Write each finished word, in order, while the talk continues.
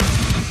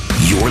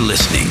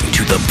listening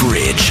to The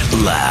Bridge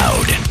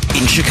Loud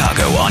in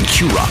Chicago on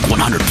Q-Rock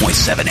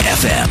 100.7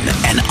 FM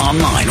and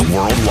online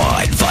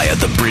worldwide via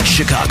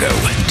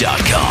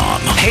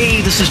thebridgechicago.com.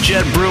 Hey, this is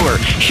Jed Brewer.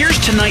 Here's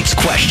tonight's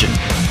question.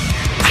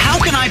 How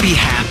can I be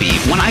happy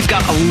when I've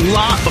got a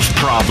lot of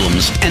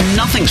problems and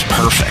nothing's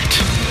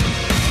perfect?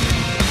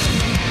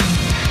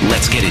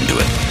 Let's get into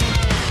it.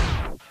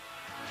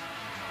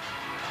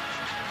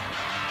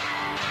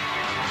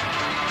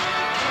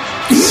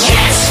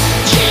 Yes,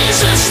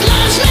 Jesus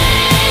loves me.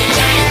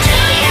 Yeah, you do,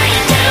 yeah,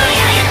 you do,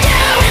 yeah, you do,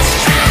 it's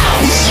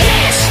true.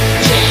 Yes,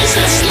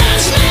 Jesus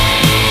loves me.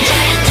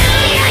 Yeah, you do,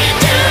 yeah, you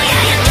do,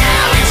 yeah, you do,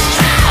 it's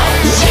true.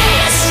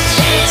 Yes,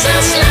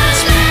 Jesus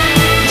loves me.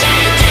 Yeah,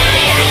 you do,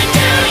 yeah, you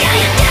do, yeah,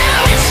 you do,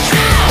 it's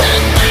true. The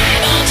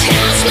Bible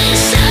tells me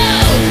so.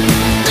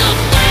 The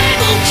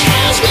Bible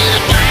tells me,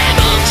 the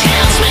Bible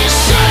tells me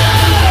so.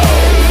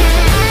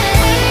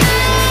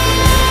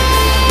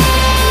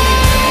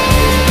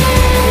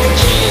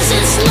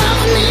 Jesus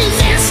loved me,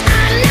 this I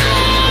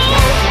know.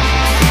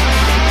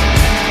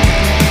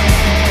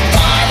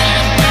 For the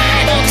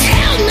Bible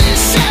tells me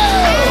so.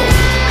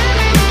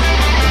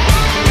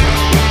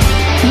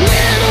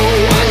 Little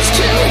ones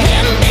to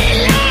him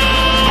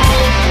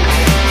belong.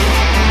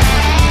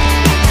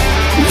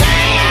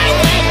 They are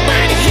weak,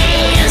 but he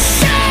is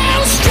so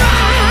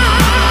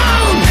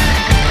strong.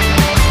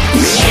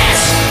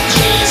 Yes,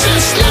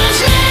 Jesus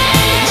loves me.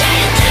 Yeah,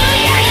 you do,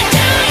 yeah, you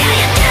do, yeah,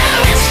 you do,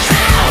 it's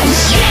true.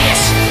 Yes,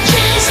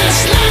 Jesus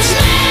loves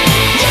me.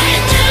 Yeah,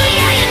 you do,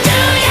 yeah, you do,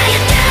 yeah,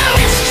 you do,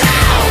 it's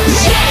true.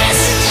 Yes,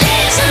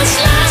 Jesus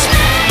loves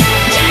me.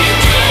 Yeah, you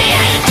do,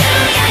 yeah, you do,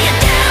 yeah, you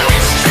do,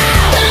 it's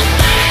true. The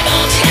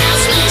Bible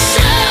tells me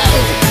so.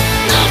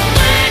 The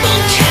Bible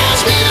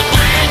tells me, the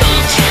Bible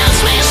tells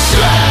me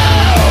so.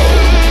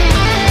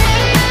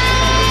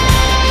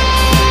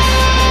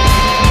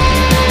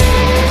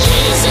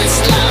 Jesus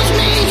loves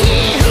me,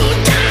 he who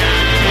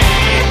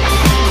died.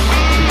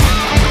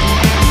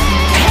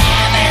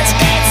 Heaven's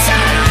gates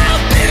are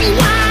open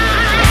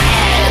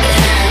wide.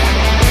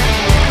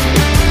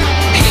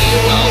 He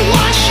will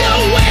wash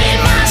away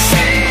my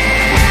sin.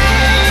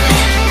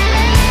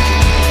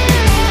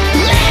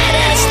 Let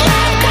his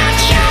love come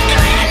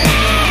chocolate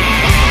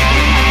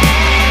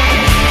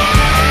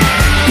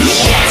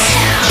Yes,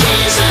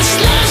 Jesus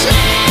loves me.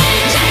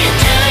 Yeah, you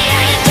do,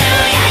 yeah, you do,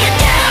 yeah, you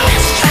do,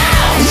 it's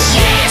true.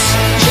 Yes,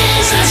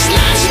 Jesus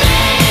loves me.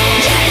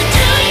 Yeah, you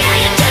do, yeah,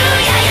 you do,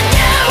 yeah, you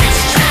do,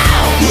 it's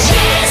true.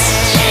 Yes,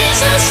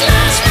 Jesus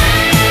loves me.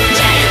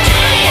 Yeah, you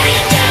do, yeah,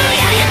 you do,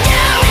 yeah, you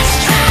do, it's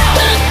true.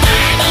 The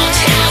Bible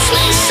tells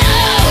me so.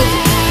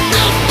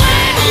 The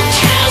Bible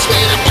tells me,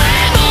 the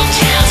Bible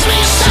tells me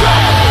so.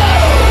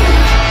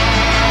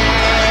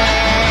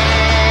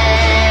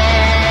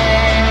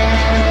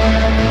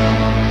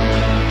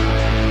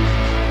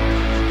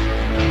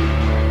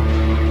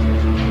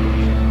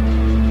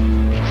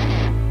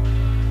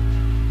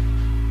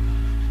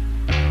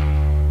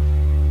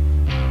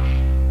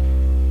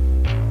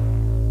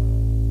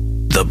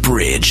 The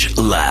Bridge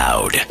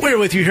Loud. We're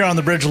with you here on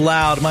The Bridge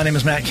Loud. My name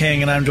is Matt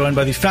King, and I'm joined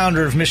by the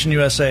founder of Mission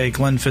USA,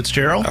 Glenn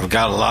Fitzgerald. I've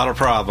got a lot of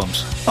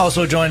problems.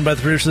 Also joined by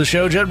the producer of the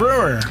show, Jed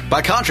Brewer.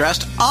 By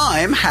contrast,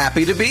 I'm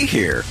happy to be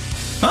here.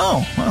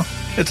 Oh, well,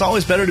 it's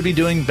always better to be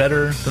doing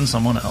better than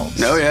someone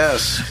else. Oh,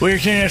 yes. We're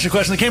here to answer a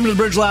question that came to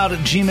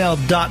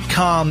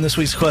thebridgeloud@gmail.com. This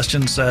week's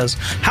question says,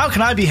 how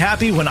can I be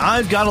happy when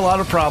I've got a lot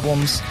of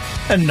problems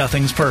and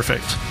nothing's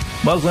perfect?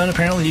 Well, Glenn,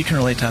 apparently you can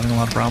relate to having a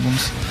lot of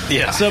problems.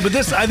 Yeah. So, but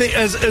this, I think,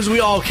 as we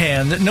all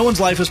can, no one's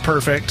life is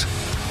perfect,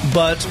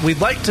 but we'd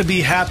like to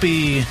be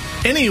happy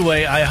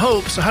anyway, I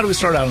hope. So how do we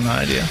start out on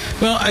that idea?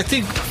 Well, I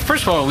think,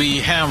 first of all, we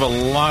have a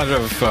lot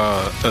of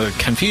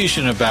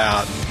confusion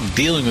about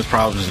dealing with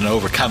problems and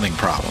overcoming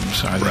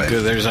problems. I think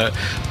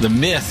the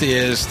myth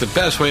is the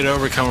best way to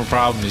overcome a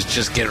problem is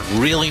just get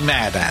really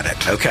mad at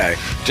it. Okay.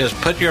 Just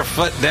put your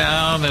foot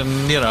down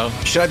and,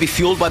 Should I be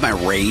fueled by my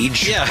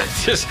rage? Yeah,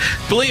 just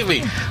believe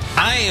me,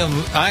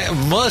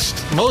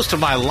 most of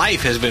my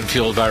life has been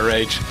fueled by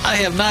rage. I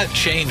have not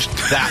changed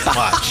that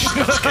much.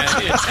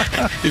 Okay?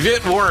 If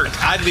it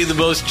worked, I'd be the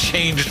most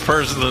changed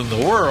person in the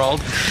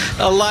world.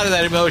 A lot of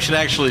that emotion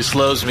actually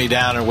slows me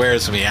down and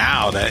wears me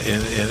out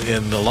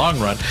in the long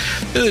run.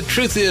 The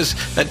truth is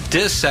that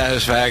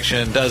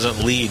dissatisfaction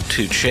doesn't lead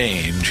to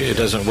change. It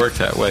doesn't work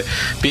that way.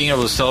 Being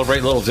able to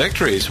celebrate little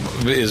victories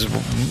is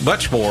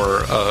much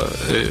more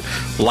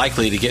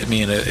likely to get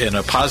me in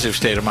a positive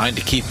state of mind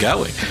to keep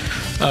going.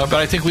 But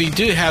I think we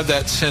do have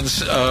that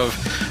sense of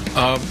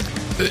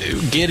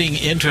getting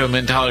into a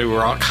mentality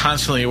where we're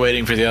constantly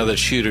waiting for the other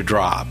shoe to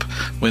drop,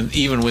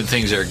 even when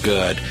things are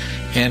good.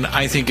 And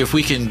I think if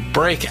we can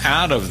break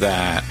out of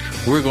that,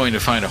 we're going to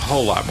find a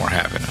whole lot more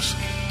happiness.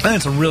 I think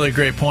it's a really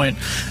great point.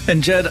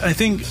 And Jed, I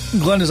think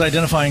Glenn is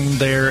identifying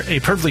there a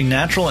perfectly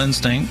natural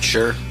instinct.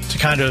 Sure. To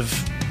kind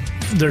of,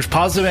 there's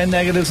positive and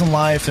negatives in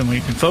life, and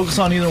we can focus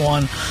on either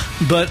one.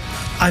 But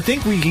I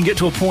think we can get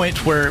to a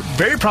point where,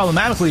 very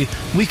problematically,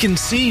 we can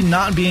see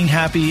not being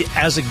happy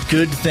as a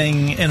good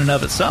thing in and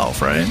of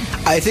itself, right?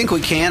 I think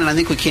we can, and I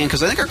think we can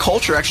because I think our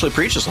culture actually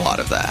preaches a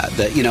lot of that.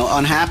 That,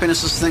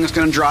 unhappiness is the thing that's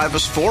going to drive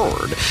us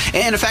forward.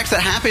 And in fact,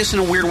 that happiness in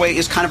a weird way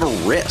is kind of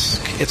a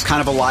risk. It's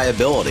kind of a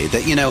liability.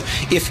 That,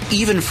 if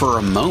even for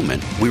a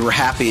moment we were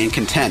happy and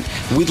content,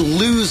 we'd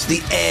lose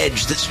the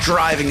edge that's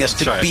driving us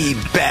to be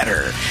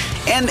better.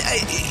 And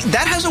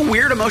that has a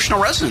weird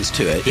emotional resonance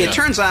to it. Yeah. It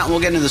turns out, and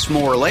we'll get into this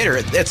more later,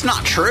 it's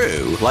not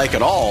true,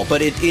 at all,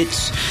 but it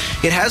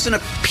has an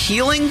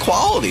appealing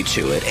quality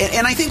to it.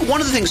 And I think one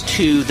of the things,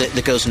 too,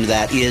 that goes into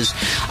that is,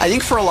 I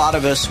think for a lot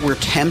of us, we're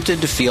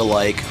tempted to feel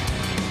like,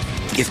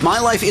 if my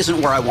life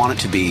isn't where I want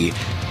it to be,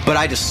 but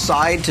I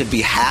decide to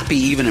be happy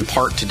even in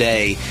part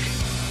today,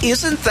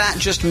 isn't that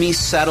just me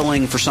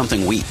settling for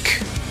something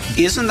weak?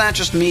 Isn't that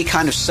just me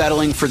kind of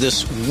settling for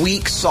this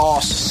weak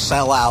sauce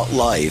sellout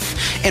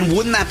life? And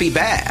wouldn't that be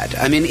bad?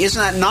 I mean, isn't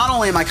that, not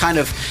only am I kind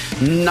of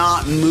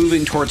not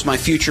moving towards my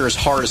future as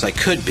hard as I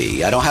could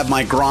be, I don't have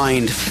my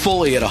grind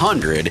fully at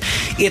 100,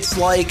 it's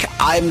like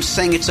I'm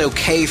saying it's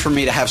okay for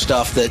me to have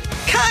stuff that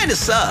kind of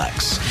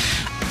sucks.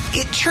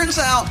 It turns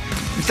out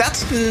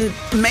that's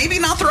maybe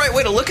not the right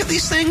way to look at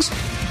these things,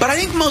 but I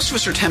think most of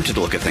us are tempted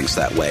to look at things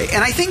that way.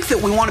 And I think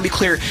that we want to be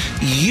clear,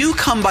 you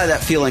come by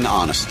that feeling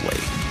honestly.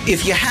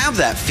 If you have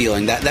that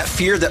feeling, that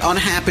fear that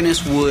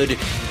unhappiness would,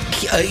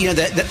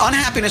 that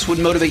unhappiness would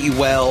motivate you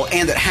well,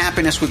 and that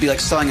happiness would be like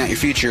selling out your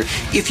future,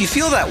 if you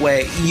feel that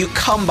way, you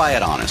come by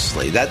it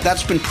honestly.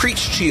 That's been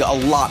preached to you a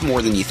lot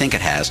more than you think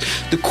it has.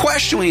 The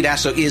question we need to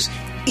ask, though,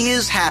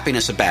 is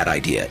happiness a bad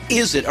idea?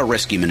 Is it a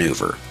risky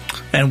maneuver?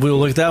 And we'll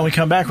look at that when we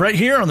come back right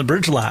here on The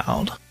Bridge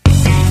Loud.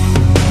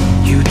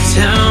 You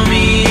tell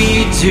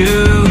me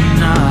do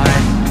not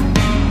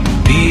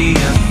be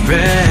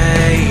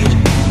afraid.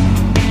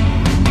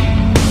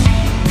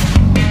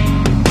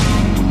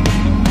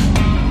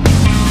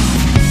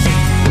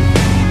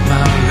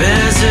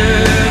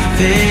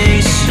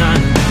 Reservation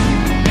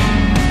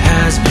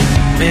has been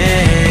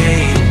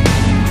made.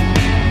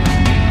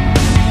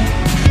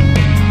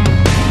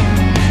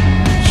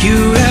 You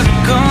have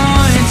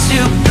gone to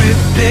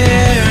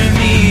prepare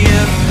me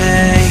a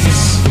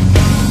place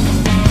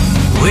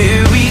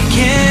where we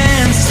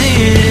can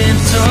sit and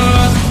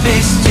talk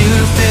face to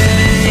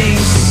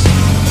face,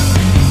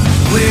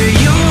 where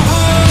you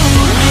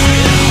hold me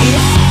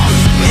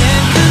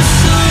and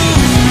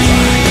console me.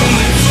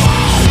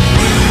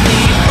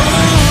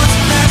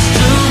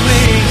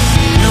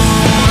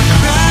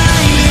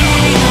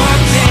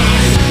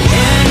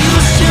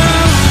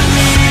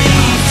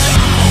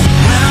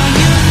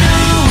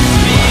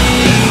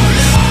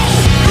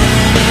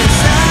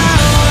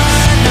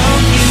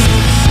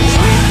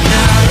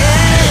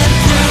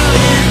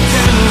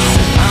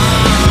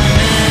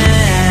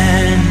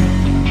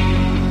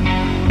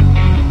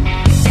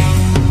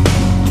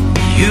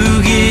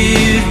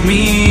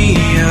 Me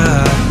a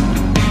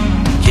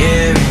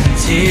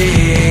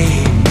guarantee.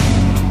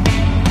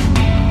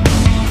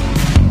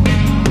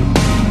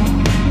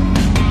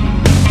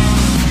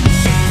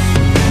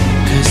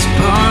 'Cause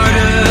part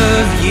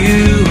of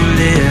you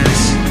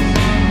lives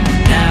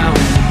now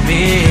in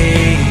me.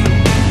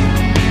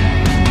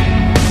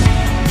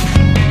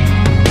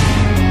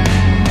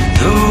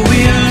 Though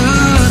it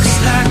looks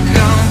like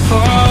I'm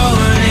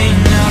falling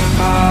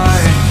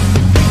apart,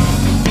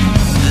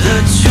 the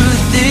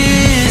truth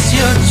is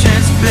you're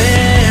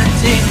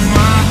transplanting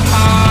my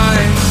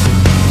heart.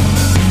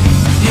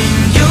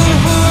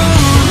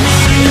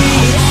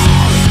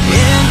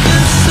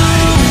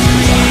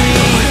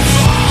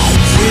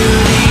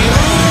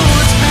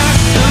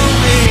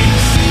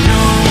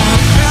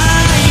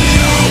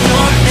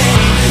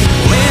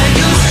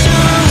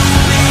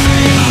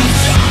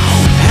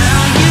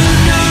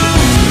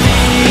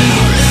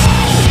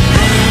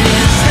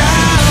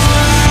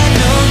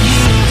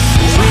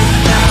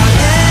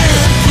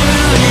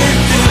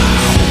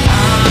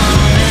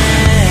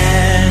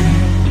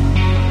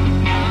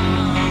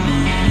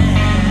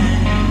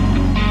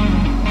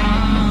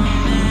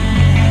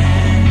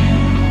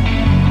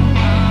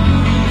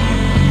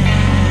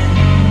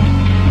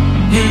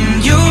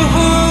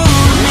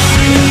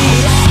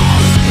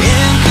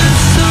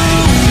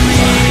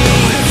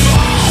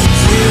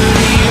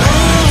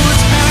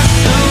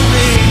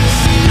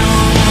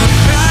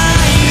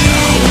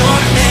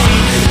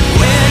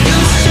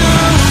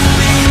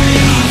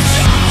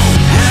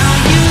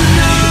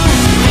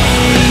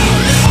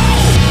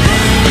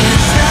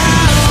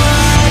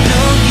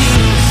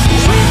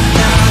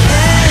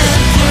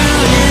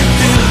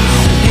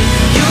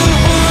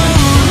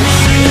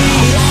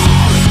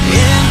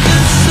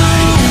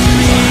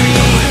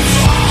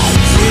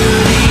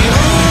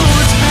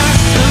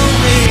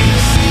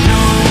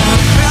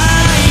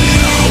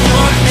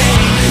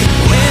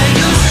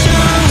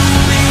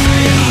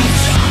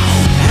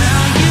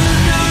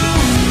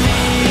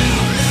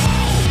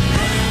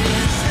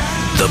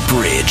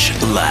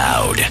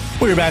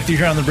 We're back to you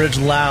here on the Bridge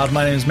Loud.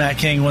 My name is Matt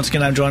King. Once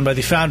again, I'm joined by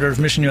the founder of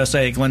Mission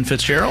USA, Glenn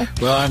Fitzgerald.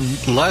 Well,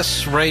 I'm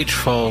less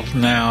rageful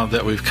now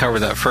that we've covered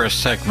that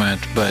first segment,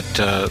 but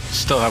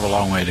still have a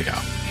long way to go.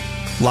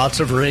 Lots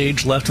of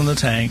rage left in the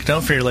tank.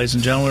 Don't fear, ladies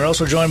and gentlemen. We're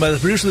also joined by the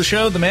producer of the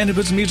show, the man who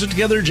puts the music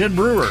together, Jed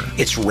Brewer.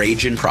 It's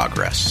rage in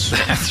progress.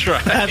 That's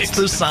right. That's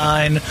the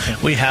sign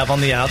we have on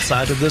the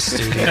outside of the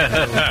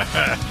studio.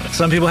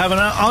 Some people have an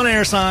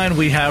on-air sign.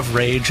 We have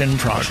rage in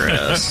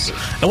progress.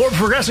 And what we're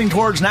progressing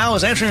towards now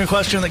is answering a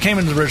question that came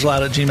into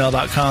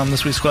thebridgeloud@gmail.com.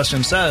 This week's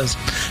question says,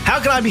 how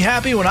can I be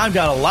happy when I've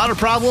got a lot of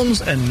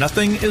problems and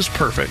nothing is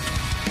perfect?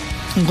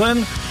 And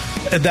Glenn,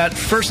 that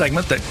first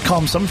segment that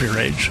calmed some of your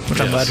rage, which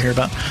I'm glad to hear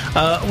about,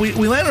 we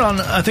landed on,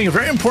 I think, a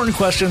very important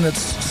question that's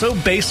so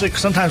basic,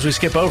 sometimes we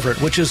skip over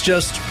it, which is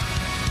just,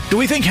 do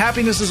we think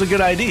happiness is a good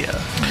idea?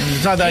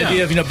 It's not the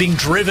idea of, being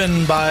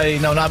driven by,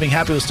 not being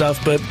happy with stuff,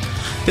 but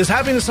is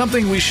happiness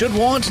something we should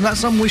want and not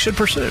something we should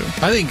pursue?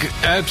 I think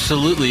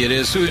absolutely it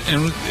is.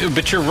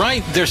 But you're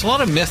right. There's a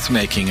lot of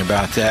myth-making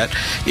about that.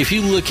 If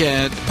you look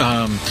at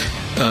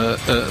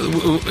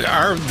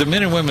the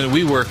men and women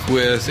we work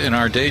with in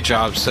our day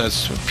jobs,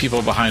 that's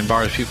people behind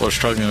bars, people are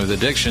struggling with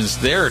addictions,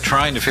 they're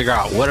trying to figure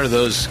out what are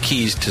those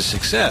keys to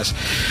success.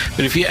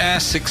 But if you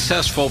ask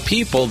successful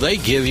people, they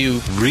give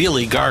you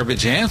really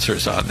garbage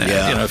answers on that.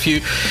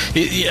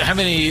 Yeah. How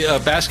many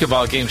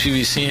basketball games have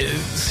you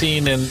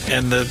seen and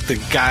the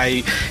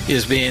guy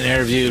is being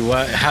interviewed,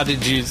 how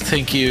did you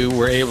think you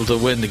were able to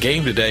win the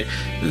game today?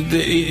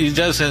 He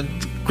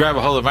doesn't grab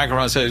a hold of the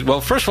microphone and say, well,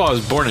 first of all, I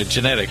was born a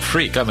genetic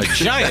freak. I'm a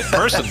giant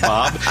person,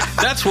 Bob.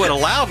 That's what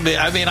allowed me.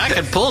 I mean, I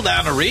can pull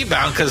down a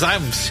rebound because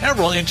I'm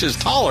several inches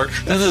taller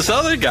than this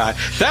other guy.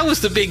 That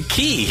was the big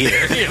key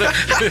here.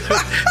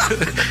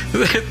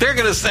 They're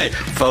going to say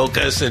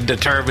focus and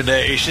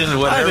determination and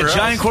whatever. I have a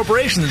giant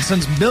corporation that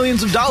sends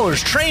millions of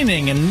dollars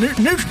training and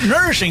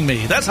nourishing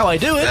me. That's how I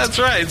do it. That's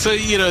right. So,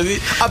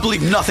 I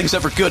believe nothing's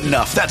ever good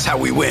enough. That's how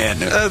we win.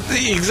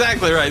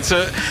 Exactly right.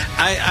 So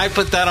I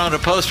put that on a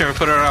poster and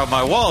put it on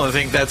my wall and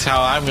think that's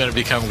how I'm going to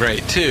become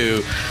great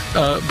too.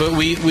 But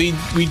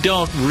we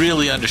don't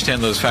really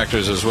understand those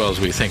factors as well as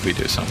we think we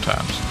do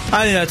sometimes.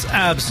 I think that's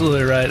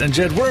absolutely right. And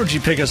Jed, where would you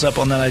pick us up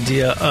on that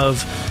idea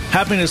of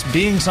happiness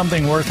being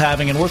something worth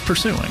having and worth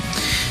pursuing?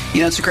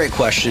 It's a great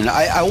question.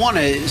 I want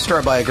to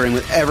start by agreeing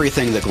with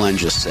everything that Glenn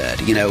just said.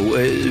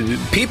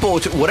 People,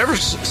 whatever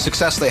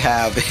success they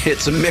have,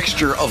 it's a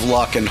mixture of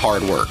luck and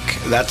hard work.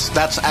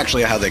 That's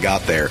actually how they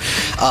got there.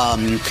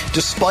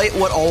 Despite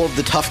what all of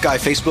the tough guy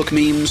Facebook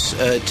memes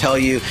tell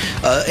you,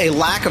 a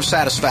lack of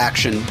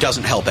satisfaction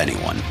doesn't help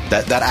anyone.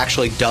 That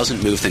actually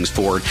doesn't move things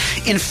forward.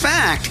 In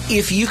fact,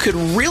 if you could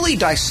really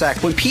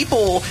dissect when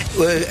people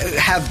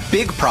have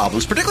big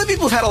problems, particularly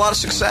people who've had a lot of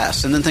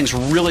success and then things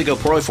really go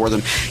poorly for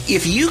them,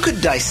 if you could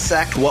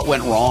dissect what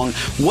went wrong,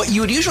 what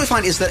you would usually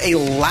find is that a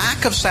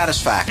lack of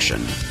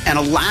satisfaction and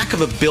a lack of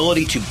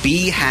ability to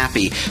be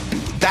happy,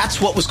 that's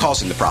what was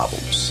causing the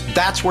problems.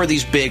 That's where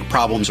these big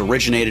problems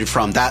originated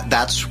from.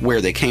 That's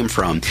where they came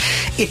from.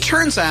 It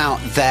turns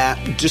out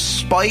that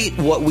despite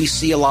what we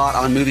see a lot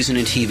on movies and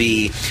in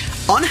TV,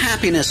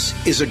 unhappiness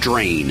is a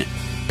drain,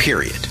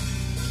 period.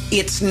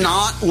 It's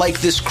not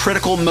like this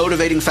critical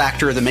motivating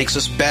factor that makes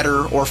us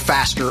better or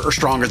faster or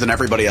stronger than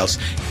everybody else.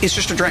 It's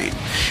just a drain.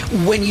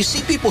 When you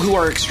see people who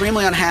are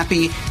extremely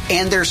unhappy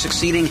and they're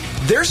succeeding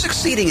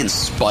in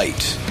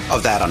spite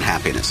of that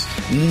unhappiness,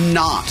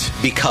 not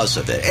because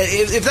of it.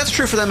 If that's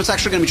true for them, it's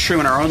actually going to be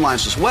true in our own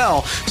lives as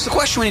well. So the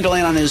question we need to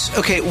land on is,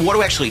 okay, what do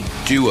we actually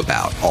do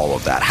about all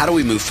of that? How do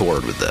we move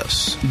forward with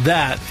this?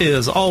 That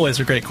is always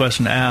a great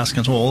question to ask,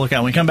 and so we'll look at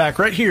when we come back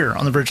right here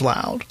on The Bridge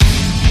Loud.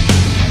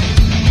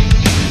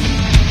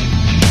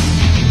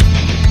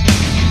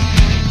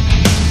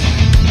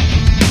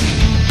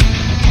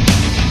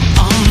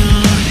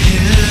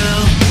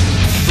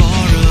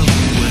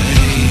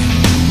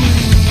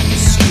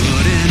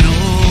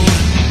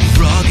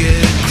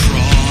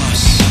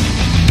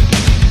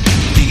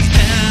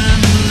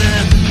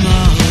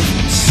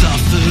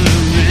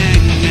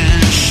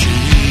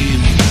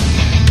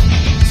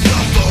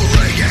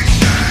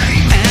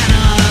 And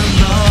I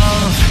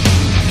love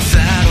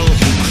that old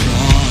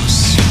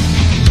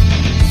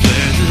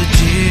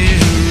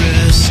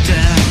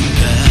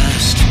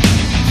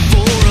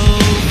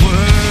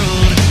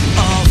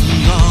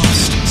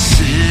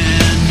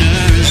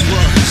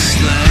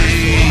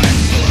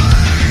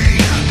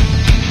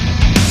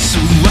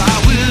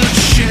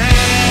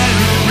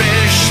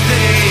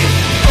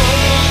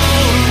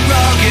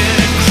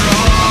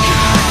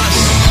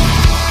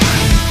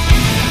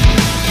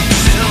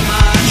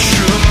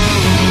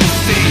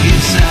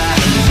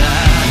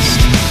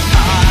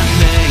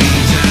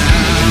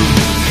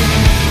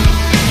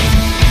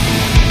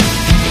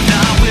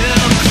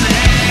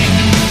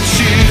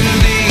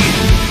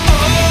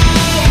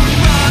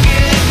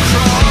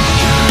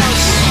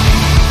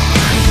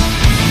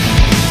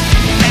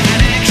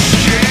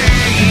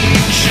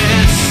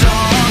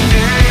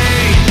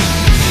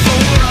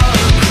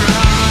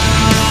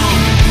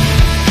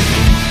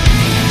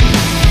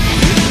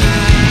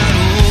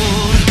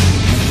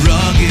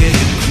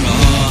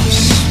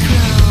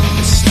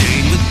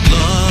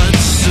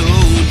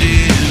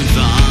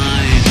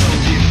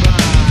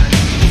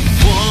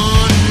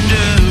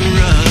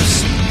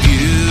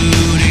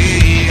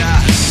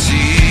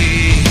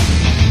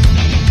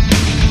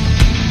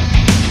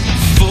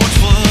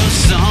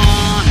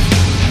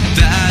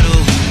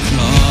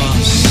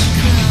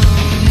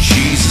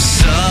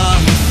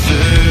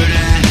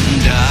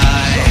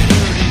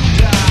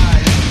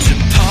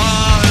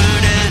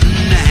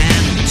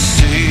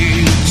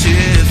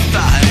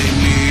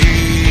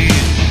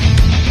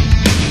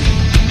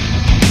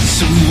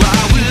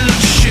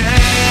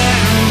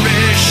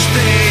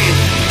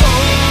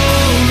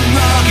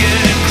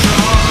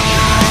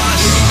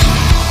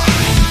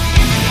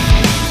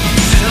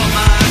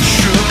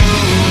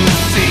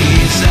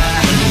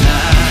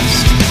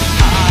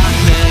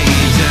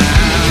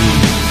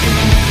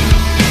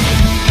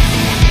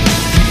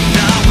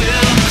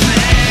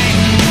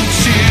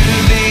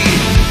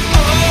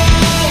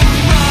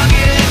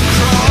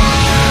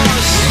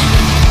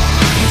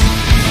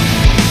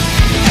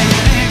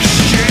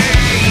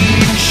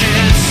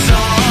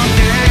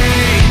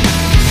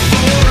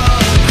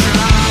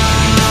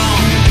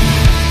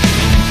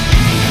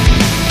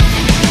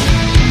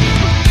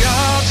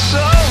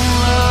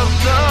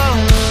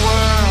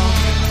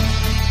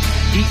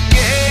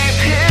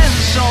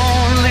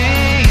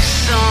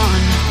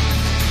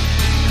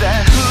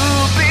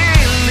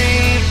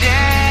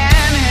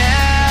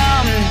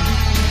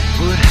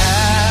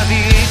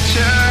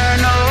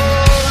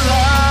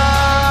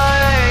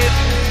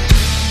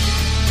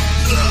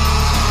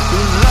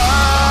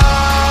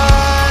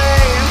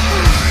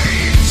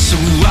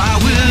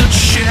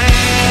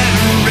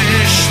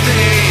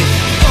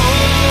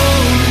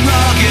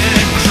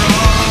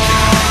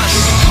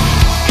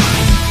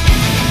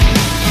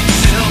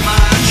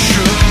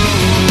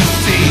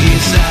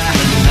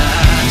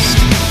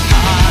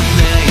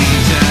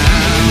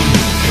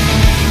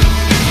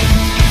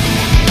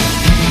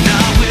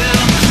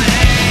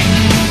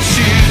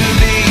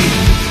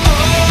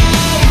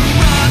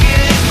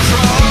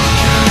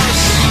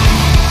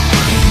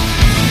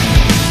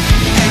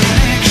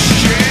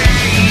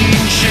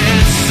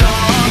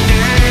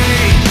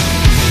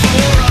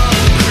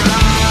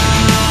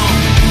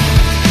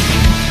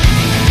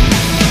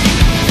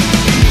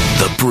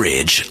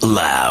Bridge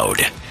Loud.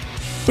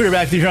 We're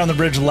back here on the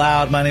Bridge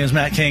Loud. My name is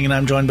Matt King, and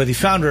I'm joined by the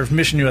founder of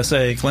Mission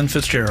USA, Glenn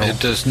Fitzgerald. It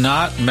does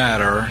not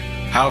matter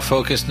how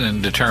focused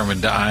and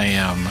determined I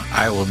am,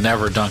 I will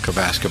never dunk a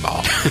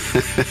basketball.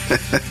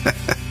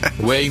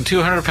 Weighing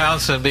 200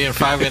 pounds and being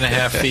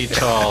 5.5 feet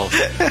tall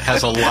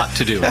has a lot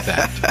to do with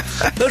that.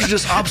 Those are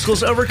just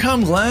obstacles to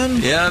overcome, Glenn.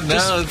 Yeah,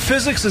 no.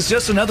 Physics is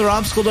just another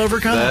obstacle to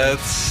overcome.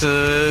 That's,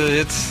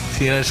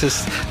 it's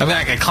just, I mean,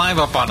 I can climb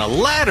up on a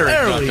ladder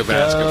There and we dunk a go.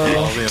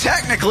 basketball. You know.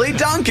 Technically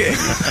dunking.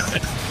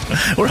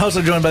 We're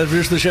also joined by the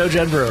producer of the show,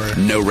 Jed Brewer.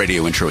 No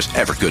radio intro is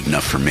ever good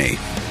enough for me.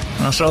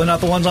 Well, certainly not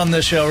the ones on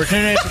this show. We're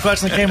continuing to answer the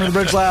question that came from the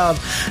Bridge Loud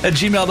at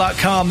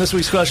gmail.com. This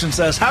week's question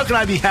says, how can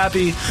I be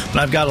happy when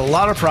I've got a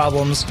lot of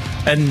problems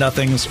and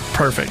nothing's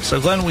perfect?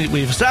 So, Glenn,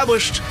 we've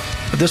established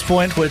at this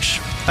point, which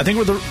I think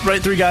we're the right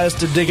three guys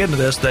to dig into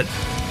this, that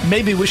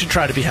maybe we should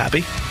try to be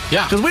happy.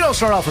 Yeah. Because we don't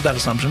start off with that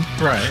assumption.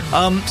 Right.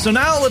 So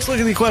now let's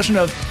look at the question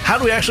of how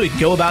do we actually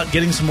go about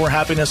getting some more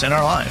happiness in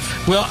our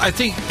life? Well, I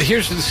think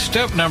here's the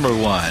step number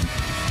one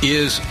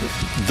is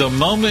the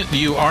moment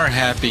you are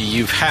happy,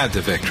 you've had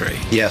the victory.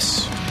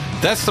 Yes.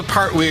 That's the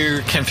part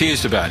we're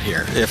confused about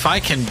here. If I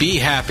can be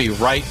happy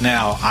right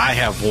now, I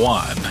have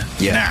won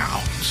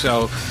now.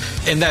 So,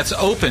 and that's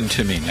open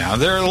to me now.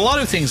 There are a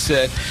lot of things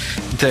that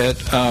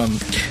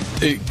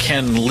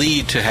can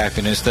lead to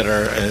happiness that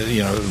are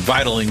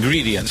vital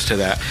ingredients to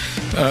that.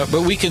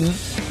 But we can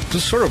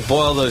just sort of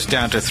boil those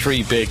down to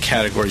three big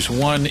categories.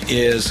 One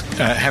is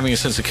having a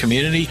sense of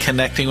community,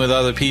 connecting with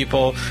other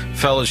people,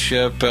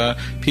 fellowship,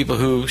 people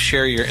who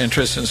share your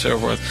interests and so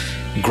forth.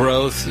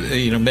 Growth,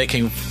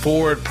 making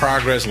forward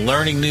progress,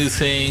 learning new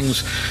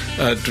things,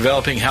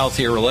 developing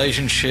healthier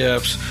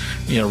relationships,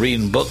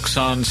 reading books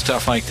on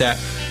stuff like that,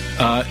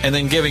 and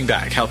then giving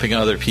back, helping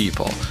other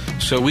people.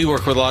 So we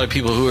work with a lot of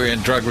people who are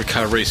in drug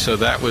recovery, so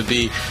that would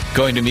be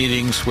going to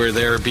meetings where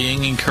they're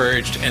being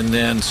encouraged and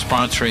then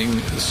sponsoring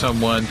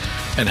someone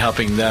and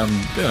helping them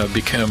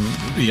become,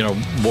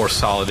 more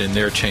solid in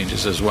their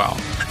changes as well.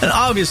 And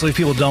obviously, if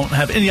people don't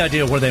have any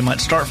idea where they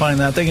might start finding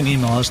that, they can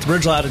email us,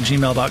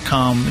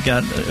 thebridgeloud@gmail.com. We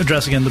got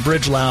address again,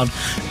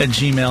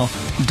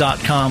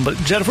 thebridgeloud@gmail.com.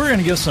 But, Jed, if we're going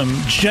to give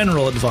some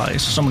general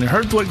advice, someone who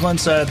heard what Glenn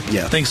said,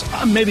 thinks,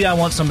 maybe I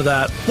want some of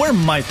that, where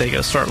might they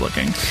go start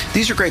looking?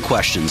 These are great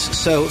questions.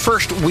 So,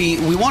 first, we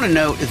want to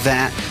note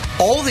that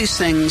all these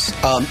things,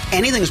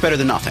 anything is better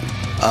than nothing.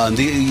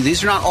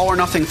 These are not all or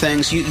nothing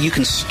things. You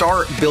can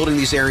start building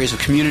these areas of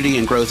community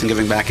and growth and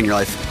giving back in your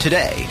life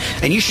today,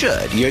 and you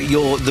should.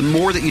 The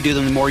more that you do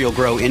them, the more you'll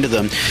grow into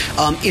them.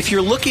 If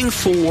you're looking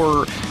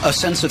for a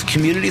sense of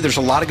community, there's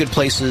a lot of good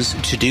places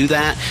to do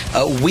that.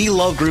 We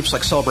love groups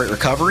like Celebrate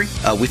Recovery.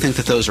 We think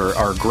that those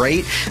are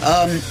great.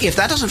 If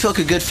that doesn't feel like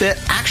a good fit,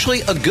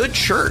 actually a good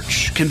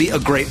church can be a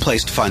great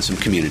place to find some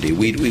community.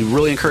 We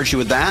really encourage you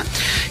with that.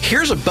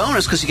 Here's a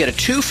bonus because you get a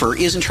twofer,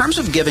 is in terms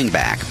of giving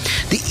back.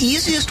 The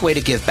easiest way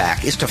to give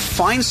back is to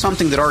find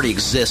something that already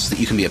exists that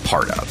you can be a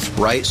part of,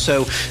 right?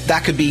 So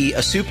that could be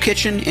a soup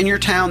kitchen in your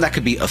town, that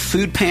could be a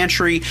food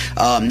pantry,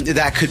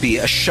 that could be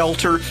a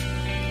shelter.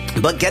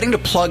 But getting to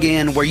plug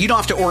in where you don't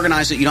have to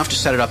organize it, you don't have to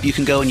set it up, you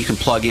can go and you can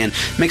plug in,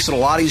 makes it a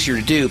lot easier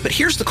to do. But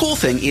here's the cool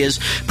thing is,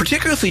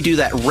 particularly if we do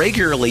that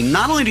regularly,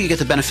 not only do you get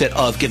the benefit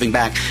of giving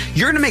back,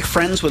 you're going to make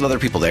friends with other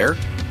people there.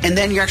 And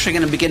then you're actually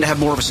going to begin to have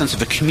more of a sense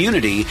of a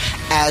community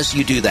as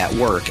you do that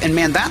work. And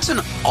man, that's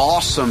an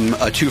awesome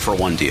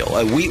 2-for-1 deal.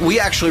 We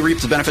actually reap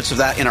the benefits of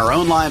that in our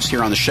own lives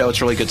here on the show.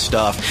 It's really good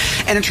stuff.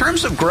 And in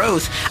terms of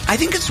growth, I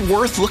think it's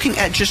worth looking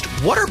at just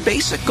what are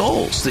basic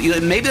goals.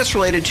 Maybe that's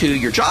related to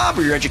your job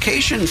or your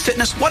education,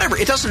 fitness, whatever.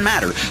 It doesn't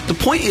matter. The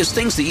point is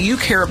things that you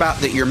care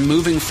about, that you're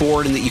moving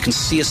forward, and that you can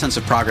see a sense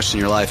of progress in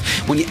your life.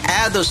 When you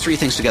add those three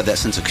things together, that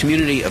sense of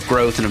community, of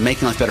growth, and of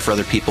making life better for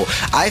other people,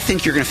 I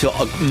think you're going to feel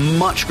a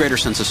much greater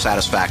sense of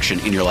satisfaction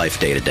in your life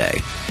day to day.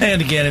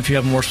 And again, if you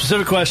have a more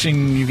specific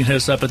question, you can hit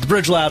us up at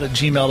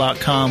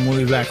thebridgeloud@gmail.com. We'll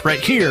be back right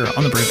here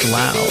on the Bridge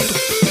Loud.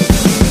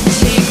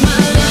 Take my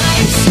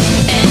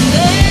life and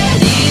let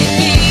it be.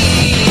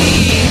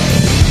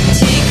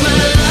 Take my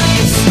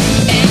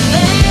life and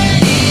let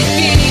it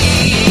be.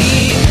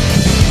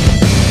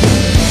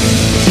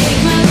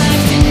 Take my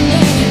life and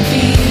let it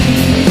be.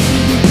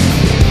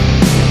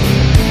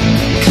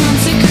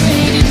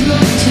 Consecrated,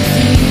 Lord, to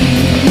thee.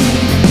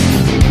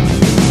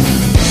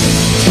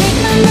 Take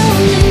my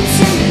moments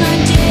and my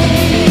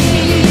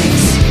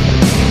days.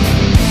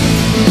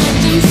 Let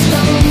them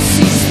flow in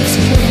ceaseless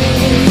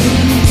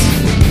praise.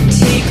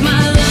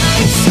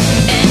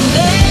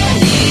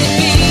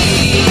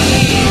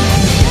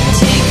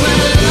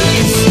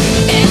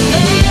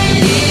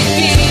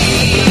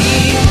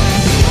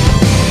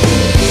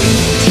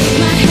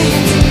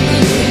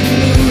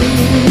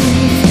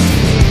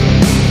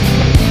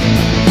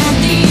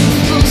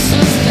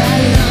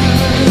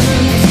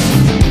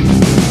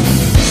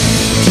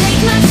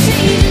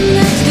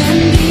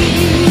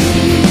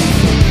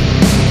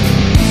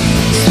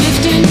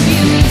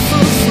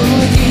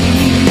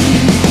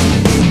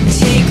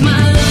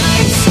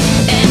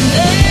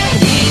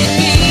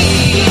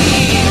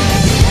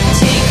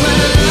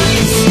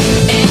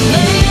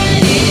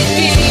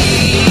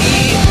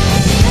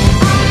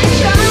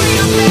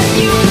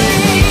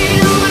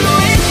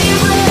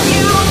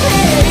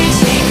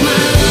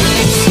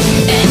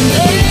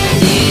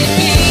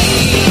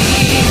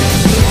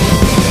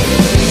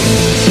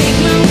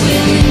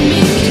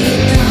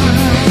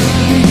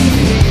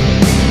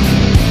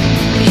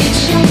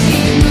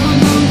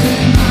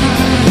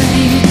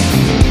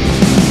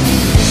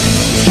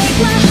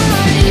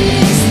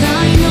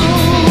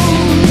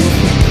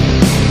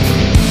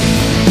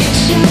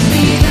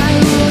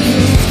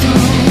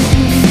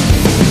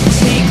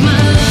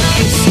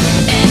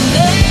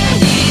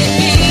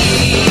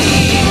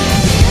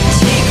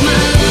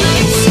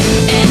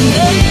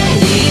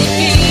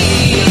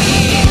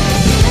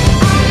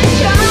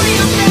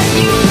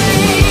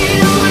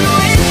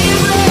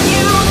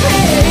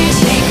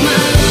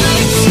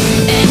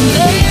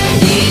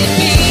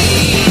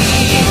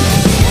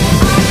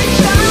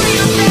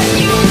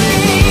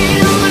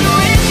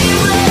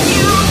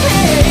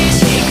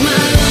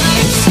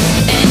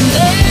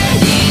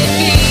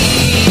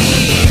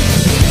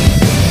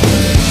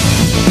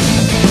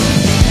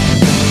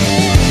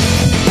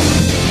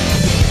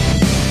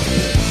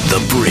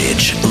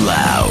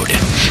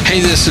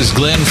 this is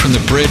Glenn from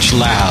The Bridge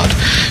Loud.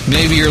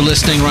 Maybe you're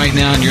listening right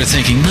now and you're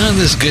thinking, none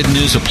of this good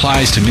news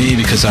applies to me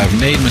because I've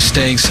made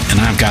mistakes and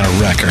I've got a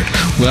record.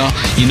 Well,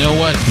 you know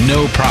what?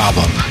 No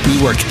problem.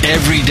 We work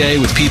every day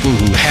with people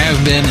who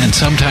have been and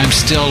sometimes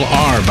still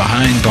are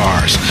behind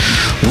bars.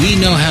 We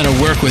know how to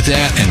work with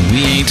that and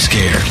we ain't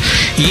scared.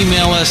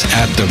 Email us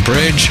at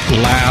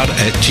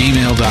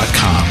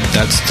thebridgeloud@gmail.com.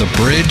 That's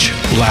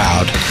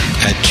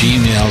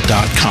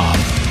thebridgeloud@gmail.com.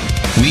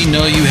 We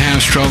know you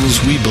have struggles.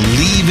 We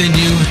believe in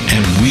you,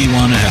 and we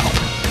want to help.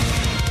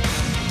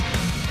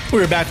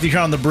 We're back with you here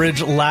on The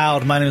Bridge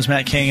Loud. My name is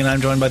Matt King, and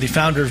I'm joined by the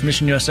founder of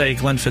Mission USA,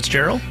 Glenn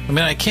Fitzgerald. I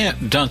mean, I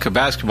can't dunk a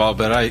basketball,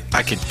 but I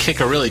could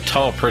kick a really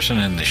tall person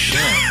in the shin.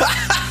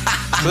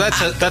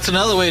 So that's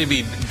another way to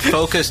be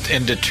focused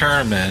and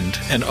determined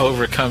and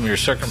overcome your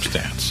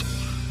circumstance.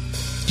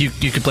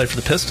 You could play for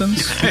the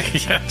Pistons.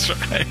 Yeah, that's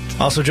right.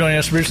 Also joining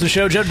us to produce the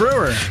show, Jed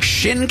Brewer.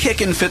 Shin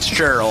Kickin'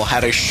 Fitzgerald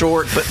had a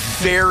short but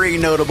very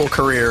notable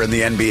career in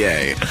the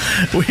NBA.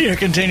 We are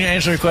continuing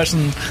answering a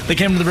question that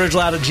came to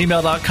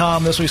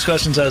thebridgeloud@gmail.com. This week's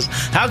question says,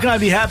 how can I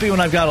be happy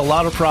when I've got a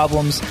lot of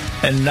problems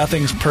and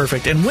nothing's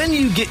perfect? And when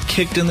you get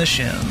kicked in the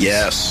shins,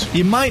 Yes.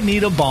 you might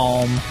need a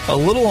balm, a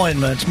little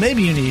ointment,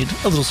 maybe you need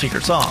a little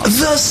secret sauce.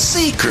 The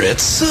secret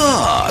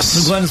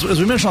sauce. Glenn, as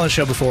we mentioned on the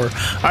show before,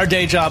 our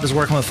day job is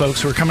working with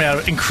folks who are coming out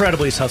of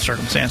incredibly tough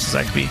circumstances.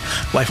 That could be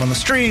life on the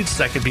streets,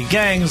 that could be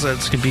gangs, that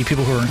could be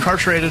people who are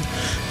incarcerated.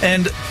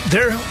 And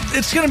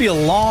it's going to be a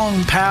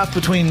long path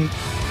between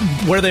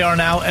where they are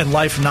now and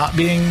life not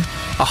being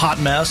a hot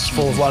mess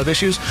full of a lot of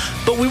issues.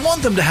 But we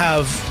want them to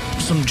have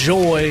some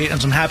joy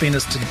and some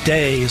happiness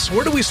today. So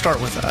where do we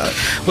start with that?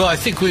 Well, I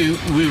think we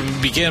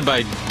begin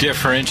by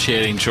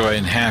differentiating joy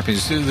and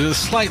happiness. They're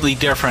slightly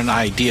different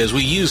ideas.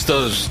 We use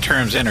those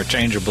terms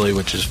interchangeably,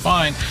 which is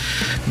fine.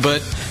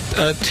 But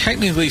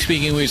technically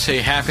speaking, we'd say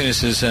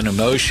happiness is an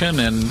emotion,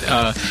 and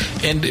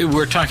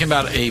we're talking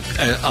about a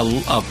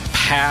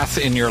path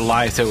in your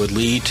life that would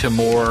lead to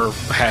more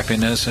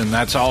happiness, and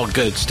that's all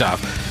good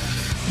stuff.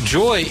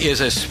 Joy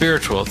is a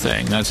spiritual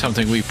thing. That's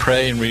something we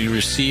pray and we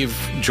receive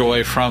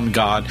joy from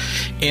God.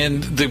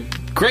 And the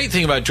great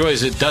thing about joy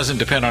is it doesn't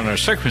depend on our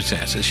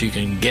circumstances. You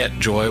can get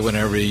joy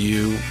whenever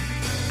you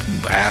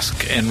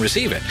ask and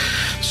receive it.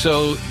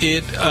 So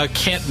it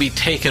can't be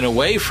taken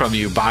away from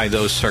you by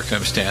those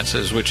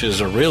circumstances, which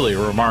is a really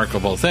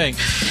remarkable thing.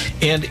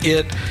 And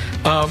it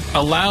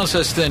allows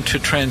us then to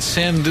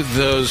transcend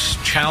those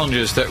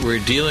challenges that we're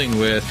dealing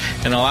with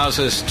and allows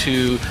us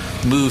to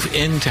move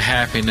into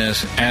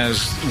happiness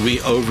as we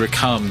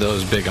overcome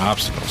those big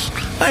obstacles.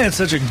 I think it's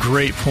such a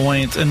great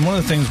point. And one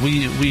of the things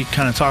we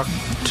kind of talk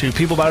to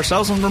people about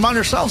ourselves and remind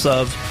ourselves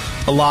of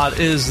a lot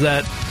is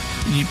that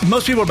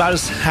most people are about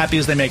as happy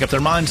as they make up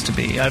their minds to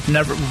be. I've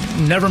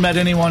never met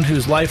anyone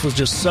whose life was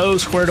just so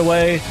squared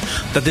away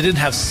that they didn't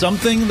have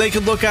something they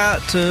could look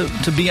at to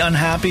be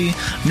unhappy.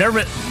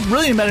 Never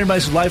really met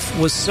anybody whose life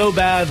was so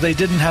bad they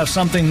didn't have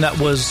something that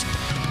was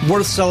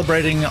worth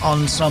celebrating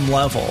on some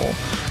level.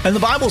 And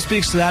the Bible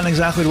speaks to that and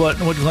exactly what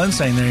Glenn's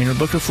saying there. In the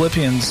book of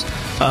Philippians,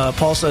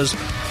 Paul says,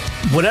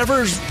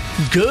 whatever's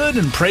good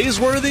and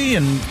praiseworthy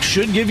and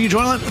should give you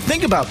joy,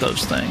 think about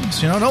those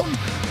things.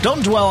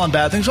 Don't dwell on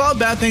bad things. All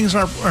bad things in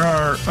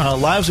our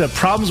lives. We have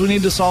problems we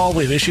need to solve.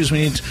 We have issues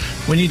we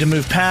need to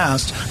move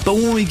past. But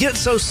when we get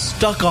so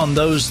stuck on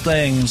those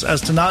things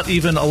as to not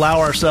even allow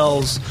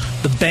ourselves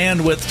the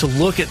bandwidth to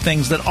look at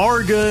things that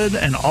are good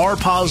and are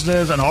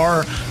positive and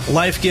are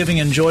life-giving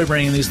and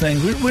joy-bringing, these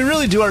things, we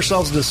really do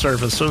ourselves a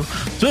disservice. So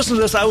to listen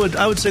to this, I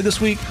would say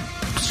this week,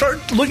 start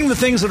looking at the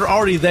things that are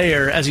already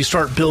there as you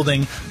start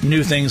building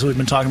new things that we've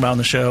been talking about on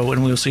the show,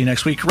 and we'll see you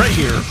next week right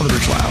here on The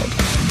Bridge Loud.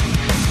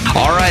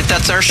 All right,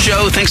 that's our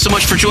show. Thanks so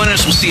much for joining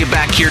us. We'll see you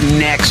back here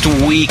next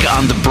week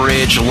on The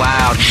Bridge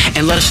Loud.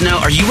 And let us know,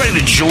 are you ready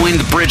to join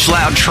the Bridge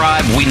Loud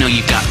tribe? We know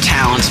you've got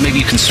talents. Maybe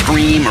you can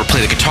scream or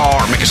play the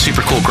guitar or make a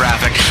super cool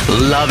graphic.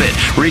 Love it.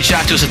 Reach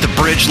out to us at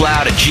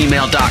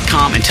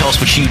thebridgeloud@gmail.com and tell us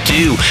what you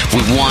do.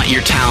 We want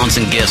your talents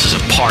and gifts as a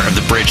part of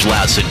The Bridge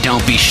Loud, so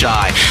don't be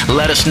shy.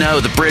 Let us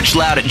know,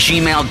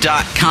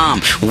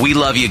 thebridgeloud@gmail.com. We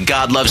love you,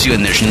 God loves you,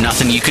 and there's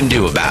nothing you can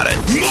do about it.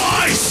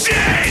 My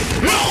sin,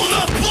 all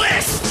the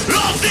bliss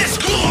of this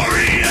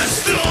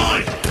glorious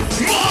dawn.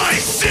 My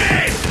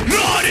sin,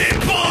 not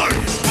in part,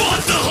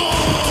 but the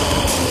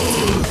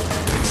whole,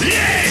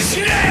 is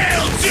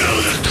nailed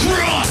to the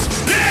cross,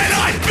 and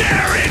I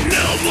bear it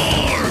no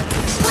more.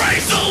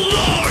 Praise the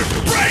Lord,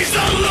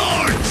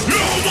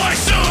 oh my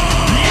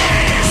soul.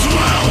 It is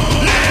well,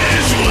 it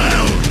is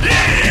well,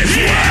 it is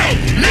well,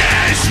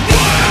 it is well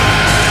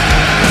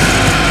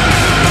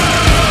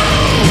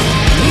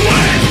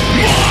with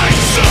my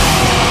soul.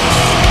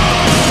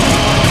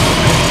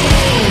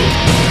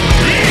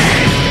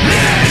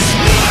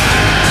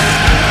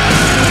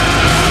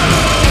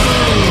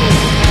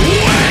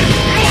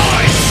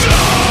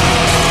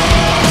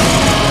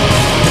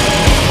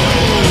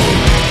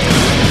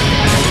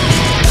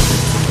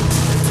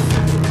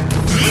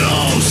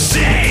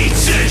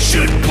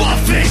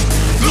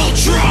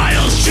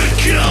 Trials should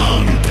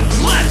come.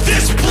 Let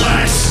this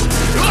bless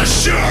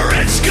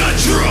assurance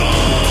control.